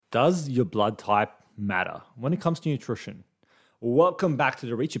Does your blood type matter when it comes to nutrition? Welcome back to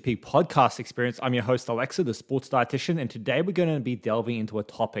the Reach Your Peak podcast experience. I'm your host, Alexa, the sports dietitian, and today we're going to be delving into a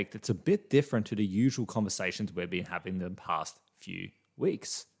topic that's a bit different to the usual conversations we've been having in the past few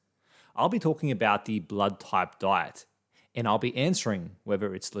weeks. I'll be talking about the blood type diet, and I'll be answering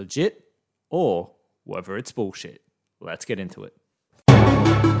whether it's legit or whether it's bullshit. Let's get into it.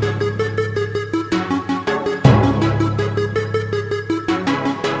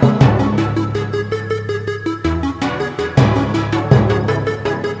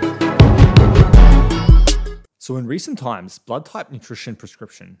 So in recent times, blood type nutrition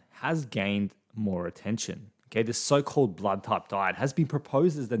prescription has gained more attention. Okay, this so-called blood type diet has been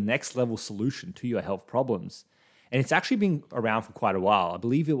proposed as the next level solution to your health problems. And it's actually been around for quite a while. I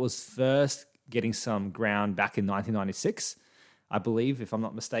believe it was first getting some ground back in 1996, I believe, if I'm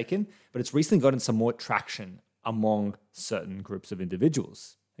not mistaken. But it's recently gotten some more traction among certain groups of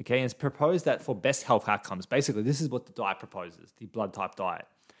individuals. Okay, and it's proposed that for best health outcomes, basically this is what the diet proposes, the blood type diet.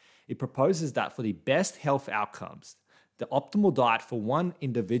 It proposes that for the best health outcomes, the optimal diet for one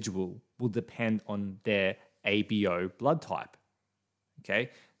individual will depend on their ABO blood type.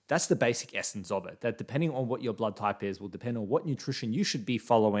 Okay, that's the basic essence of it. That depending on what your blood type is will depend on what nutrition you should be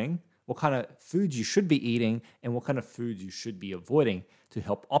following, what kind of foods you should be eating, and what kind of foods you should be avoiding to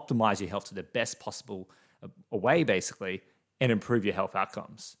help optimize your health to the best possible way, basically, and improve your health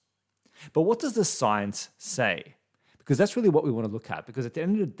outcomes. But what does the science say? Because that's really what we want to look at. Because at the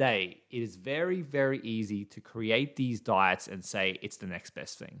end of the day, it is very, very easy to create these diets and say it's the next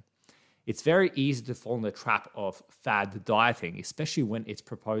best thing. It's very easy to fall in the trap of fad dieting, especially when it's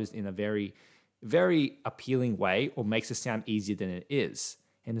proposed in a very, very appealing way or makes it sound easier than it is.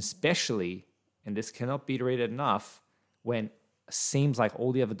 And especially, and this cannot be reiterated enough, when it seems like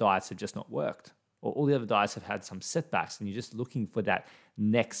all the other diets have just not worked or all the other diets have had some setbacks and you're just looking for that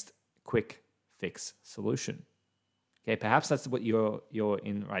next quick fix solution. Okay, perhaps that's what you're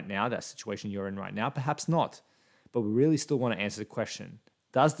in right now, that situation you're in right now, perhaps not. But we really still want to answer the question,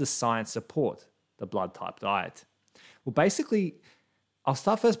 does the science support the blood type diet? Well, basically, I'll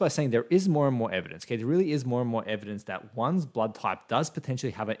start first by saying there is more and more evidence. Okay, there really is more and more evidence that one's blood type does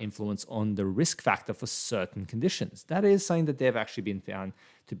potentially have an influence on the risk factor for certain conditions. That is something that they've actually been found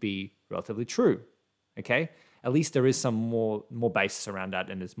to be relatively true. Okay, at least there is some more basis around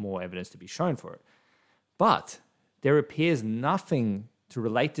that and there's more evidence to be shown for it. But there appears nothing to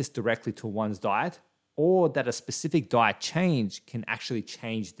relate this directly to one's diet or that a specific diet change can actually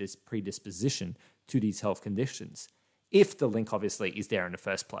change this predisposition to these health conditions, if the link obviously is there in the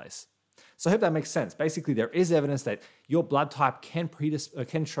first place. So I hope that makes sense. Basically, there is evidence that your blood type can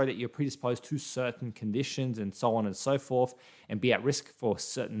show that you're predisposed to certain conditions and so on and so forth and be at risk for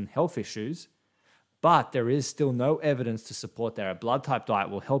certain health issues, but there is still no evidence to support that a blood type diet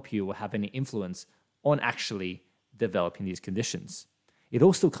will help you or have any influence on actually developing these conditions. It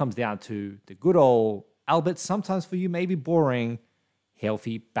all still comes down to the good old, albeit sometimes for you maybe boring,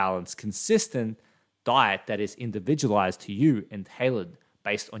 healthy, balanced, consistent diet that is individualized to you and tailored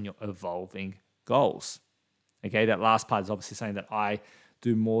based on your evolving goals. Okay, that last part is obviously saying that I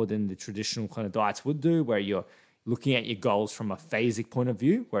do more than the traditional kind of diets would do, where you're looking at your goals from a phasic point of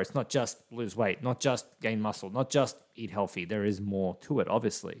view, where it's not just lose weight, not just gain muscle, not just eat healthy. There is more to it,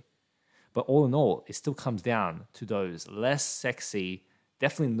 obviously. But all in all, it still comes down to those less sexy,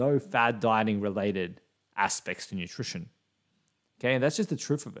 definitely no fad dieting related aspects to nutrition. Okay, and that's just the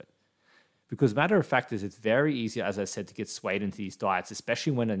truth of it. Because matter of fact is it's very easy, as I said, to get swayed into these diets,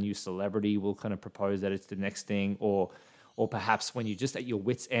 especially when a new celebrity will kind of propose that it's the next thing, or perhaps when you're just at your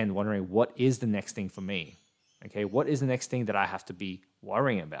wit's end wondering, what is the next thing for me? Okay, what is the next thing that I have to be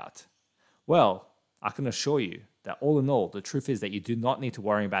worrying about? Well, I can assure you that all in all, the truth is that you do not need to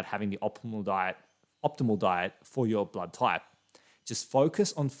worry about having the optimal diet for your blood type. Just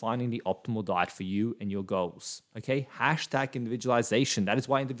focus on finding the optimal diet for you and your goals. Okay, hashtag individualization. That is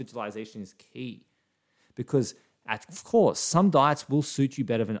why individualization is key. Because of course, some diets will suit you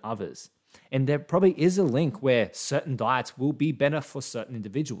better than others. And there probably is a link where certain diets will be better for certain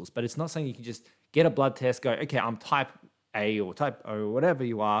individuals. But it's not saying you can just get a blood test, go, okay, I'm type A or type O or whatever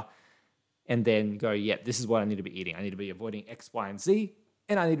you are, and then go, yeah, this is what I need to be eating. I need to be avoiding X, Y, and Z,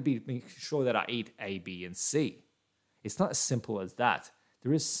 and I need to be making sure that I eat A, B, and C. It's not as simple as that.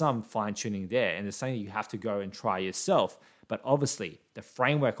 There is some fine-tuning there, and it's something you have to go and try yourself. But obviously, the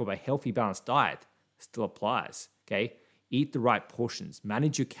framework of a healthy, balanced diet still applies, okay? Eat the right portions,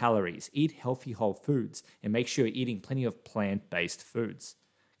 manage your calories, eat healthy whole foods, and make sure you're eating plenty of plant-based foods.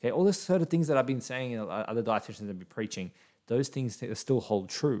 Okay, all this sort of things that I've been saying and other dietitians have been preaching, those things still hold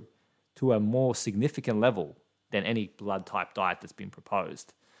true to a more significant level than any blood type diet that's been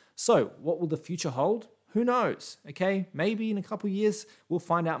proposed. So what will the future hold? Who knows? Okay, maybe in a couple of years, we'll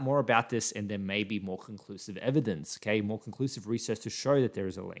find out more about this and there may be more conclusive evidence, okay, more conclusive research to show that there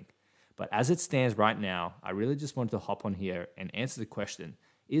is a link. But as it stands right now, I really just wanted to hop on here and answer the question,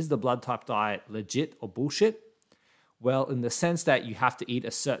 is the blood type diet legit or bullshit? Well, in the sense that you have to eat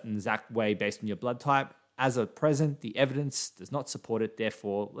a certain exact way based on your blood type, as of present, the evidence does not support it,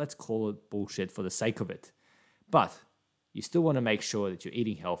 therefore, let's call it bullshit for the sake of it. But you still want to make sure that you're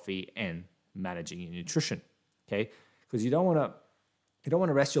eating healthy and managing your nutrition, okay? Because you don't want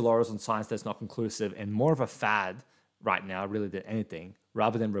to rest your laurels on science that's not conclusive and more of a fad right now, really, than anything,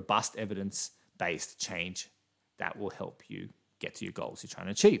 rather than robust evidence-based change that will help you get to your goals you're trying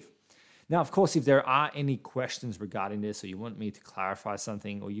to achieve. Now, of course, if there are any questions regarding this or you want me to clarify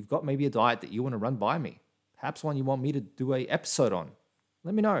something or you've got maybe a diet that you want to run by me, perhaps one you want me to do an episode on,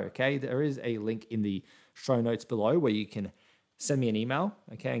 let me know, okay? There is a link in the show notes below where you can send me an email,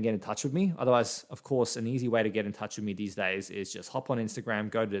 okay, and get in touch with me. Otherwise, of course, an easy way to get in touch with me these days is just hop on Instagram,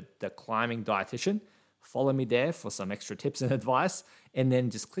 go to The Climbing Dietitian, follow me there for some extra tips and advice, and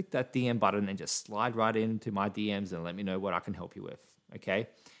then just click that DM button and just slide right into my DMs and let me know what I can help you with, okay?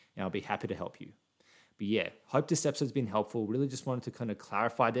 And I'll be happy to help you. But yeah, hope this episode's been helpful. Really just wanted to kind of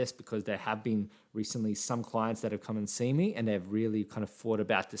clarify this because there have been recently some clients that have come and seen me and they've really kind of thought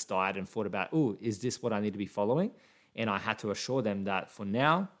about this diet and thought about, is this what I need to be following? And I had to assure them that for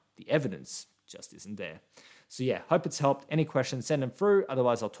now, the evidence just isn't there. So yeah, hope it's helped. Any questions, send them through.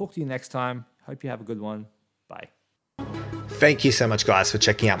 Otherwise, I'll talk to you next time. Hope you have a good one. Bye. Thank you so much, guys, for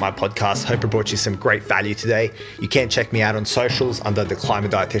checking out my podcast. Hope it brought you some great value today. You can check me out on socials under The Climbing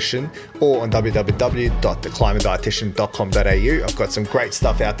Dietitian or on www.theclimbingdietitian.com.au. I've got some great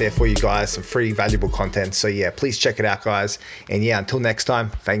stuff out there for you guys, some free valuable content. So yeah, please check it out, guys. And yeah, until next time,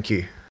 thank you.